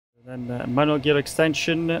Then manual gear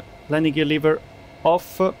extension, landing gear lever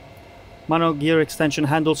off, manual gear extension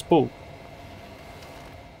handle spool.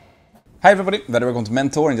 Hi everybody, very welcome to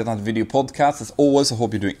Mentour and another video podcast. As always, I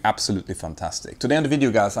hope you're doing absolutely fantastic. Today on the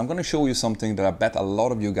video, guys, I'm going to show you something that I bet a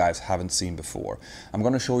lot of you guys haven't seen before. I'm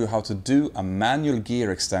going to show you how to do a manual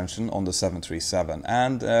gear extension on the 737,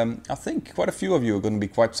 and I think quite a few of you are going to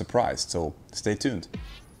be quite surprised, so stay tuned.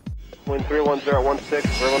 Wind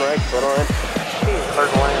 31016, third one right, third one right.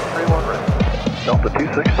 Third line, 31 right. Delta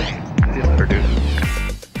 260,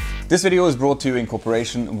 reduce. This video is brought to you in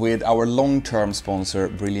cooperation with our long-term sponsor,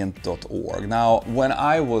 Brilliant.org. Now, when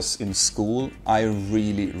I was in school, I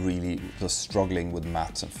really was struggling with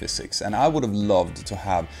maths and physics, and I would have loved to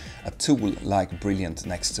have a tool like Brilliant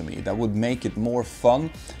next to me that would make it more fun,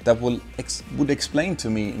 that would explain to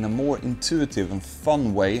me in a more intuitive and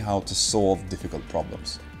fun way how to solve difficult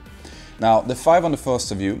problems. Now, the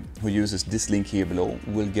 501st of you who uses this link here below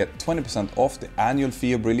will get 20% off the annual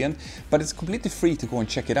fee of Brilliant, but it's completely free to go and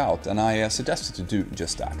check it out, and I suggest you to do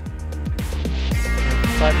just that.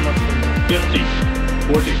 50,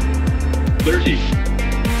 40, 30,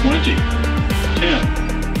 20,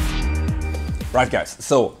 10. Right guys,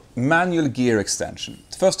 so manual gear extension.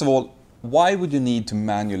 First of all, why would you need to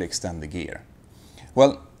manually extend the gear?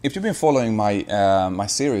 Well, if you've been following my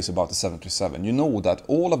series about the 737, you know that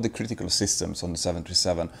all of the critical systems on the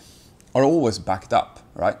 737 are always backed up,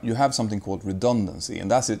 right? You have something called redundancy, and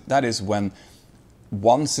that is when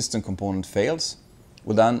one system component fails,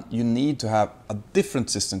 well then you need to have a different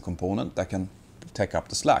system component that can take up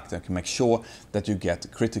the slack, that can make sure that you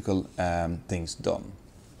get critical things done.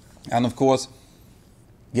 And of course,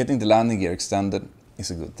 getting the landing gear extended is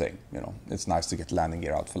a good thing. You know, it's nice to get landing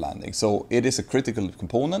gear out for landing. So it is a critical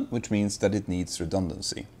component, which means that it needs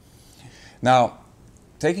redundancy. Now,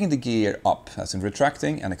 taking the gear up, as in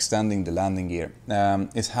retracting and extending the landing gear,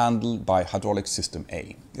 is handled by hydraulic system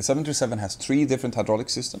A. The 737 has three different hydraulic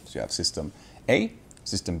systems. You have system A,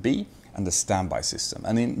 system B, and the standby system.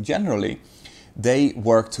 And generally, they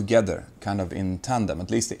work together, kind of in tandem, at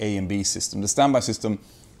least the A and B system. The standby system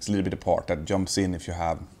is a little bit apart, that jumps in if you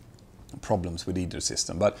have problems with either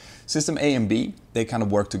system. But system A and B, they kind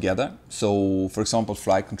of work together. So for example,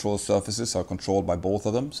 flight control surfaces are controlled by both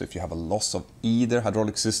of them. So if you have a loss of either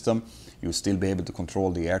hydraulic system, you'll still be able to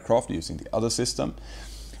control the aircraft using the other system.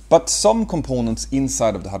 But some components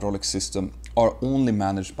inside of the hydraulic system are only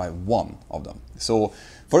managed by one of them. So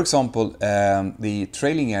for example, the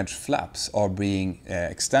trailing edge flaps are being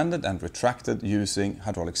extended and retracted using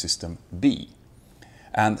hydraulic system B.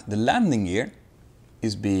 And the landing gear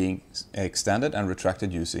is being extended and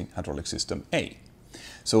retracted using hydraulic system A.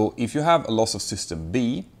 So if you have a loss of system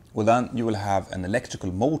B, well then you will have an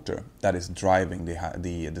electrical motor that is driving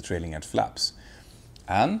the trailing edge flaps.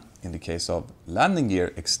 And in the case of landing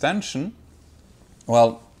gear extension,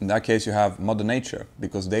 well, in that case you have Mother Nature,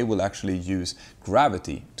 because they will actually use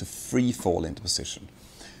gravity to free fall into position.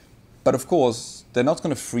 But of course, they're not going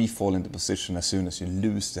to free fall into position as soon as you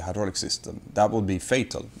lose the hydraulic system. That would be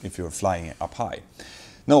fatal if you're flying up high.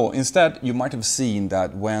 No, instead, you might have seen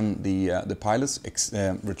that when the pilots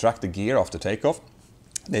retract the gear after takeoff,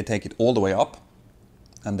 they take it all the way up.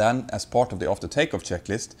 And then, as part of the after takeoff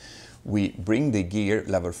checklist, we bring the gear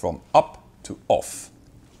lever from up to off.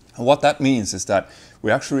 And what that means is that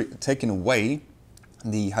we're actually taking away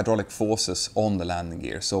the hydraulic forces on the landing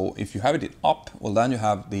gear. So if you have it up, well then you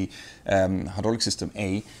have the hydraulic system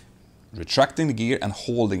A retracting the gear and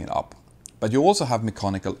holding it up. But you also have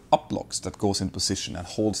mechanical up locks that goes in position and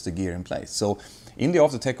holds the gear in place. So in the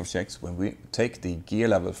after takeoff checks, when we take the gear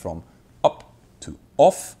level from up to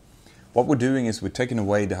off, what we're doing is we're taking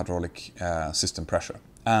away the hydraulic system pressure,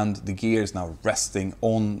 and the gear is now resting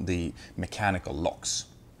on the mechanical locks.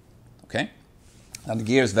 Okay? And the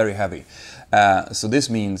gear is very heavy. So this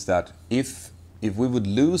means that if we would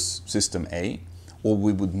lose system A, or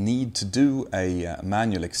we would need to do a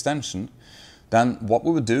manual extension, then what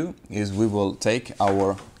we would do is we will take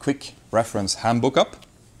our quick reference handbook up.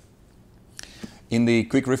 In the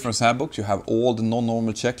quick reference handbook, you have all the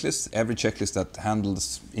non-normal checklists, every checklist that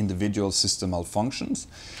handles individual system malfunctions.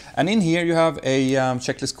 And in here you have a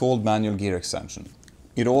checklist called manual gear extension.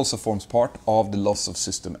 It also forms part of the loss of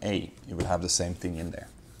system A. You will have the same thing in there.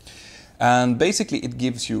 And basically it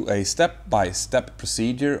gives you a step-by-step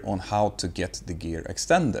procedure on how to get the gear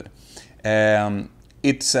extended.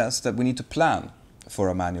 It says that we need to plan for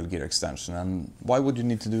a manual gear extension. And why would you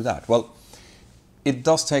need to do that? Well, it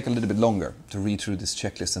does take a little bit longer to read through this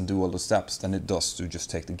checklist and do all the steps than it does to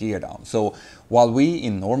just take the gear down. So while we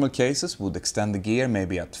in normal cases would extend the gear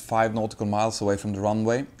maybe at 5 nautical miles away from the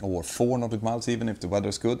runway, or 4 nautical miles even if the weather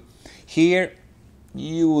is good, here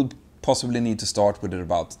you would possibly need to start with it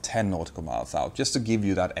about 10 nautical miles out, just to give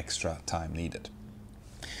you that extra time needed.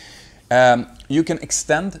 You can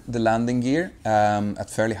extend the landing gear at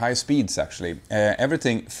fairly high speeds actually.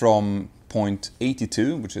 Everything from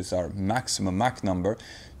 0.82, which is our maximum Mach number,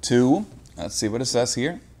 to, let's see what it says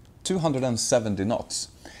here, 270 knots.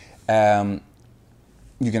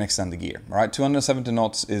 You can extend the gear, right? 270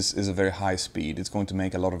 knots is a very high speed. It's going to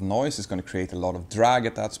make a lot of noise, it's going to create a lot of drag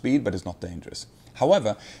at that speed, but it's not dangerous.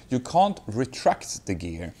 However, you can't retract the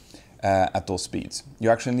gear at those speeds. You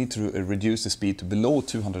actually need to reduce the speed to below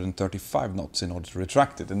 235 knots in order to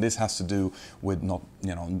retract it, and this has to do with not,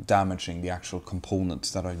 damaging the actual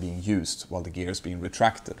components that are being used while the gear is being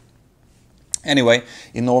retracted. Anyway,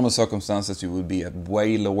 in normal circumstances you will be at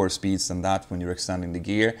way lower speeds than that when you're extending the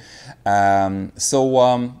gear.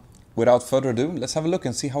 Without further ado, let's have a look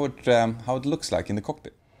and see how it looks like in the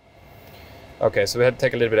cockpit. Okay, so we had to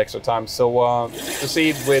take a little bit extra time. So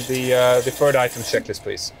proceed with the deferred items checklist,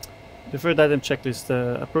 please. Deferred item checklist,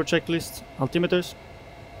 approach checklist, altimeters,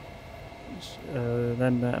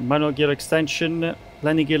 then manual gear extension,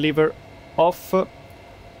 landing gear lever off,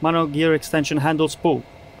 manual gear extension handles pull.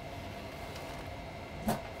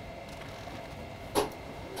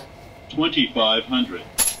 2500.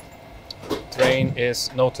 Terrain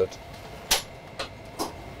is noted.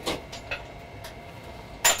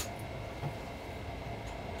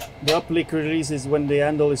 The uplick release is when the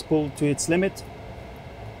handle is pulled to its limit.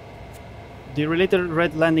 The related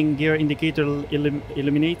red landing gear indicator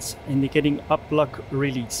illuminates, indicating uplock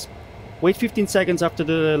release. Wait 15 seconds after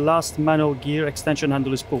the last manual gear extension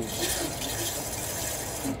handle is pulled.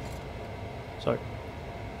 Sorry.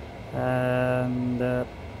 And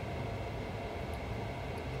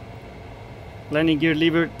landing gear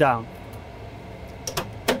lever down.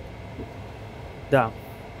 Down.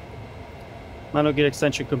 Manual gear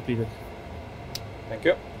extension completed. Thank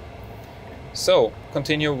you. So,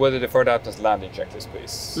 continue with the deferred items landing checklist,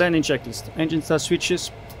 please. Landing checklist. Engine start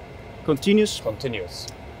switches. Continuous. Continuous.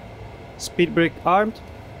 Speed brake armed.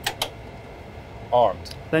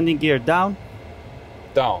 Armed. Landing gear down.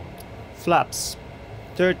 Down. Flaps.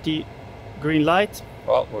 30 green light.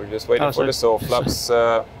 Well, we're just waiting for this, so flaps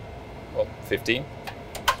 15.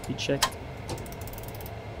 Speed checked.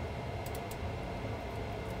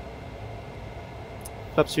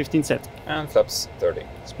 Flaps 15 set. And flaps 30.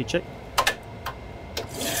 Speed check.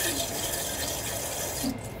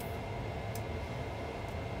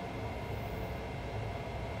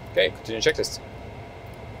 Okay, continue checklist.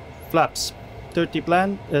 Flaps 30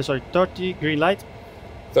 30 green light.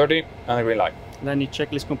 30 and a green light. Landing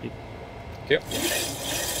checklist complete. Thank you.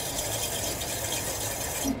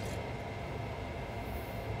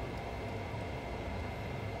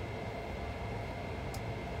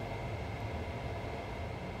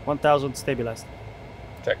 $1,000 stabilized.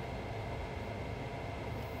 Check.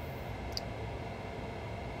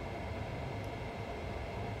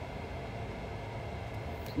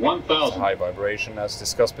 It's a 1000. high vibration, as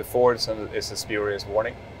discussed before. It's a spurious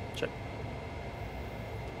warning. Check.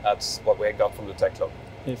 That's what we got from the tech log.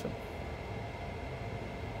 AFM.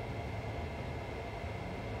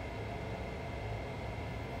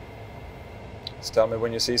 Just tell me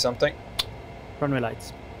when you see something. Runway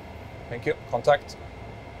lights. Thank you. Contact.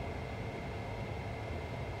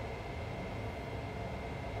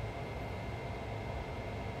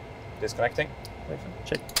 Disconnecting. AFM.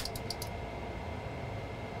 Check.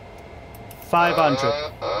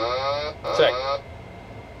 500. Check.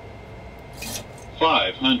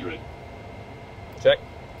 500. Check.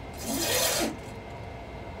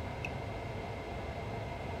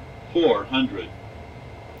 400.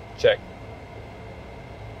 Check.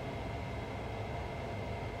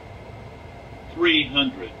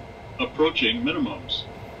 300. Approaching minimums.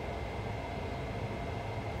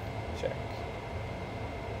 Check.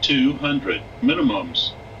 200.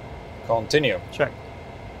 Minimums. Continue. Check.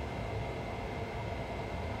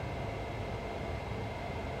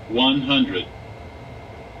 100.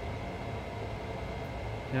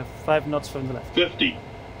 You have 5 knots from the left. 50.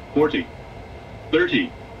 40.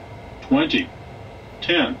 30. 20.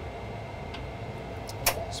 10.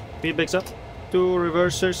 Speed brakes up. 2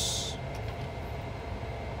 reversers.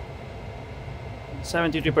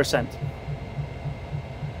 73%.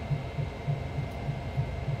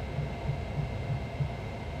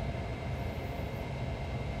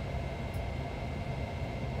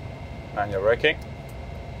 Manual braking.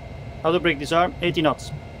 Auto brake disarm. 80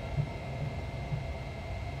 knots.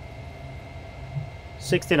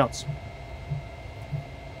 60 knots.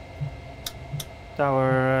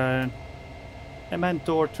 Tower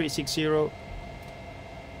Mentour 360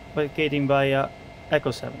 vacating via Echo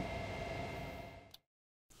 7.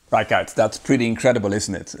 Right, guys, that's pretty incredible,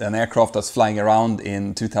 isn't it? An aircraft that's flying around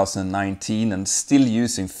in 2019 and still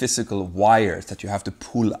using physical wires that you have to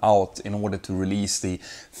pull out in order to release the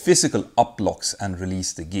physical uplocks and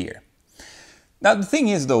release the gear. Now, the thing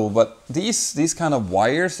is though, but these kind of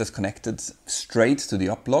wires that's connected straight to the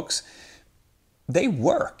uplocks, they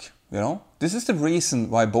work, you know? This is the reason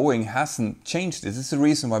why Boeing hasn't changed this. This is the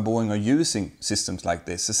reason why Boeing are using systems like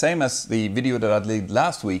this. The same as the video that I did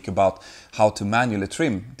last week about how to manually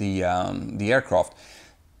trim the aircraft.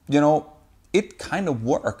 You know, it kind of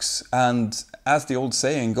works. And as the old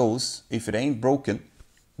saying goes, if it ain't broken,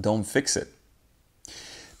 don't fix it.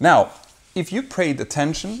 Now, if you paid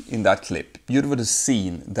attention in that clip, you would have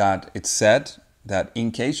seen that it said that in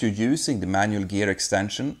case you're using the manual gear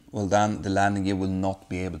extension, well then the landing gear will not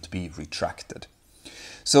be able to be retracted.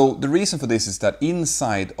 So the reason for this is that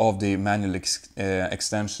inside of the manual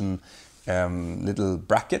extension little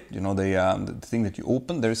bracket, you know, the thing that you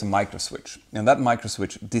open, there is a micro switch, and that micro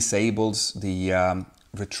switch disables the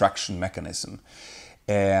retraction mechanism.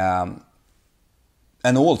 And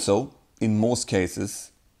also, in most cases,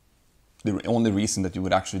 the only reason that you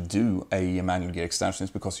would actually do a manual gear extension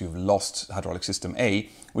is because you've lost hydraulic system A,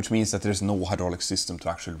 which means that there's no hydraulic system to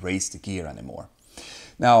actually raise the gear anymore.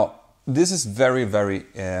 Now, this is very, very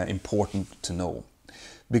important to know,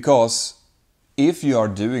 because if you are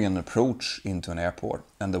doing an approach into an airport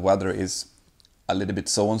and the weather is a little bit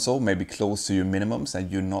so-and-so, maybe close to your minimums,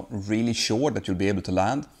 and you're not really sure that you'll be able to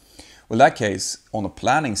land, well, in that case, on a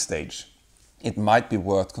planning stage, it might be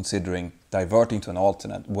worth considering diverting to an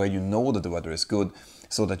alternate where you know that the weather is good,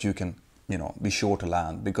 so that you can, you know, be sure to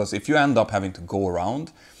land. Because if you end up having to go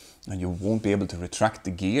around and you won't be able to retract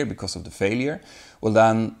the gear because of the failure, well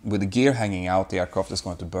then with the gear hanging out, the aircraft is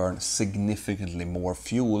going to burn significantly more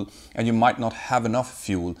fuel, and you might not have enough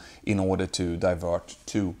fuel in order to divert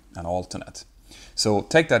to an alternate. So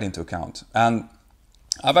take that into account. And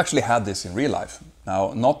I've actually had this in real life.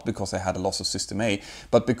 Now, not because I had a loss of System A,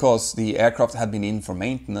 but because the aircraft had been in for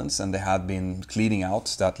maintenance and they had been cleaning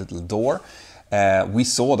out that little door. We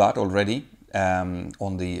saw that already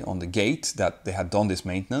on the gate, that they had done this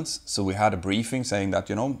maintenance. So we had a briefing saying that,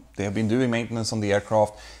 you know, they have been doing maintenance on the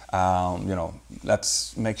aircraft. You know,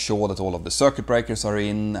 let's make sure that all of the circuit breakers are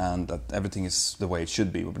in and that everything is the way it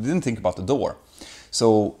should be. But we didn't think about the door.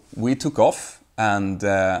 So we took off, and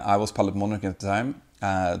I was pilot monitoring at the time.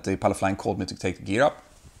 The pilot flying called me to take the gear up.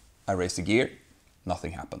 I raised the gear,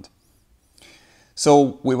 nothing happened.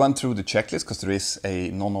 So we went through the checklist, because there is a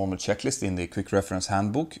non-normal checklist in the quick reference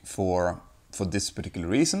handbook for this particular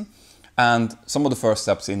reason. And some of the first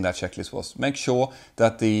steps in that checklist was make sure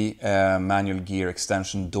that the manual gear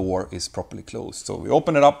extension door is properly closed. So we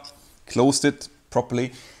opened it up, closed it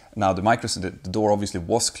properly. Now the door obviously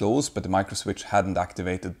was closed, but the micro switch hadn't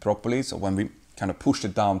activated properly. So when we kind of pushed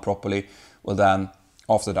it down properly, well then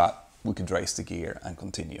after that we could raise the gear and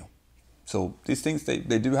continue. So these things, they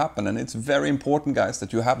do happen, and it's very important, guys,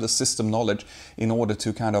 that you have the system knowledge in order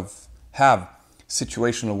to kind of have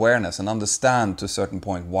situational awareness and understand to a certain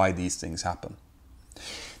point why these things happen.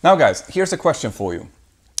 Now guys, here's a question for you.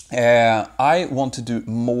 I want to do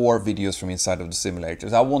more videos from inside of the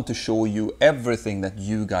simulators. I want to show you everything that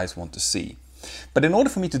you guys want to see. But in order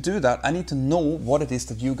for me to do that, I need to know what it is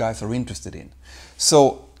that you guys are interested in.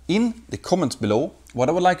 So in the comments below, what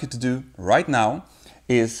I would like you to do right now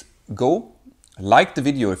is go like the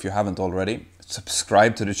video if you haven't already,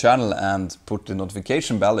 subscribe to the channel and put the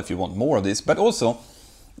notification bell if you want more of this, but also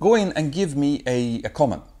go in and give me a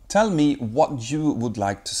comment. Tell me what you would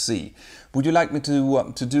like to see. Would you like me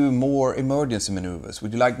to do more emergency maneuvers?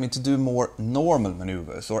 Would you like me to do more normal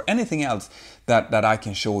maneuvers, or anything else that I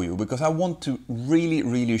can show you? Because I want to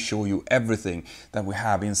really show you everything that we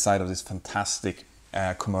have inside of this fantastic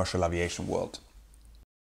commercial aviation world.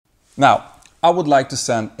 Now, I would like to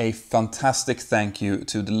send a fantastic thank you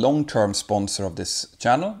to the long-term sponsor of this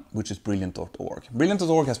channel, which is Brilliant.org.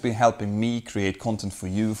 Brilliant.org has been helping me create content for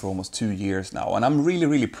you for almost 2 years now, and I'm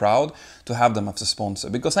really proud to have them as a sponsor,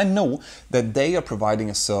 because I know that they are providing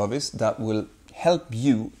a service that will help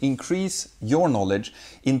you increase your knowledge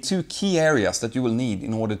in 2 key areas that you will need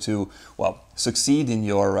in order to, well, succeed in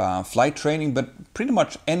your flight training, but pretty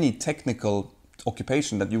much any technical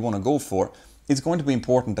occupation that you want to go for. It's going to be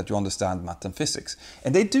important that you understand math and physics.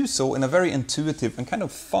 And they do so in a very intuitive and kind of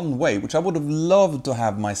fun way, which I would have loved to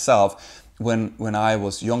have myself when I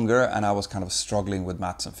was younger and I was kind of struggling with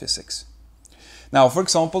maths and physics. Now, for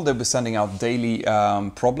example, they'll be sending out daily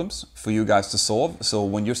problems for you guys to solve. So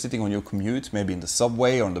when you're sitting on your commute, maybe in the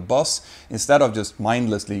subway or on the bus, instead of just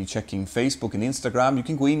mindlessly checking Facebook and Instagram, you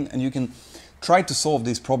can go in and you can try to solve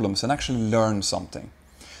these problems and actually learn something.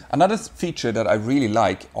 Another feature that I really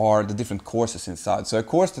like are the different courses inside. So a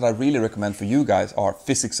course that I really recommend for you guys are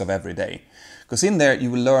Physics of Everyday. Because in there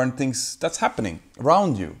you will learn things that's happening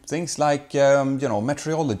around you. Things like,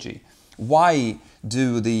 meteorology. Why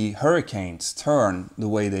do the hurricanes turn the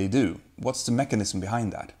way they do? What's the mechanism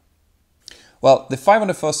behind that? Well, the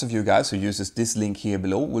 501st of you guys who uses this link here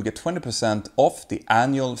below will get 20% off the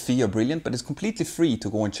annual fee of Brilliant, but it's completely free to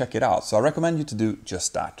go and check it out. So I recommend you to do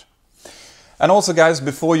just that. And also guys,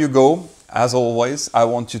 before you go, as always, I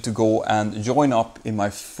want you to go and join up in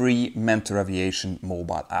my free Mentour Aviation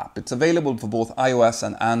mobile app. It's available for both iOS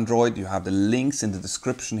and Android. You have the links in the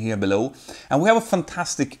description here below. And we have a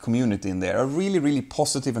fantastic community in there, a really, really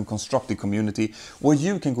positive and constructive community where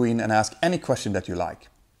you can go in and ask any question that you like.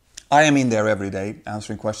 I am in there every day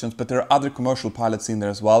answering questions, but there are other commercial pilots in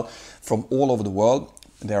there as well from all over the world.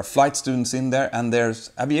 There are flight students in there, and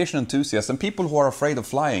there's aviation enthusiasts and people who are afraid of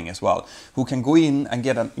flying as well, who can go in and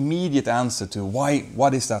get an immediate answer to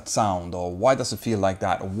what is that sound, or why does it feel like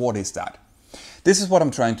that, or what is that? This is what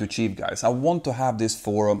I'm trying to achieve, guys. I want to have this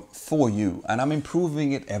forum for you, and I'm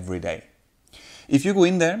improving it every day. If you go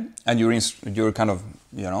in there and you're kind of,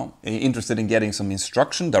 interested in getting some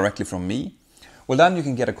instruction directly from me, well, then you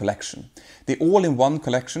can get a collection. The all-in-one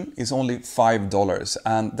collection is only $5,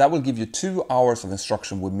 and that will give you 2 hours of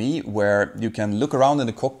instruction with me where you can look around in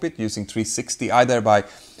the cockpit using 360, either by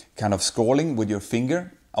kind of scrolling with your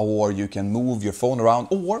finger, or you can move your phone around,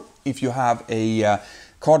 or if you have a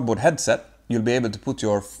cardboard headset, you'll be able to put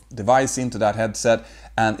your device into that headset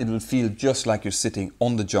and it will feel just like you're sitting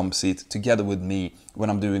on the jump seat together with me when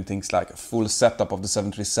I'm doing things like a full setup of the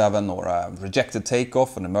 737 or a rejected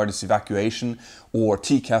takeoff, an emergency evacuation, or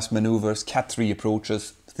TCAS maneuvers, Cat 3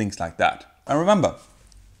 approaches, things like that. And remember,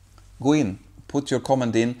 go in, put your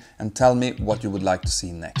comment in and tell me what you would like to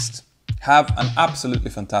see next. Have an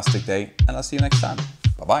absolutely fantastic day and I'll see you next time.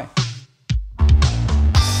 Bye-bye.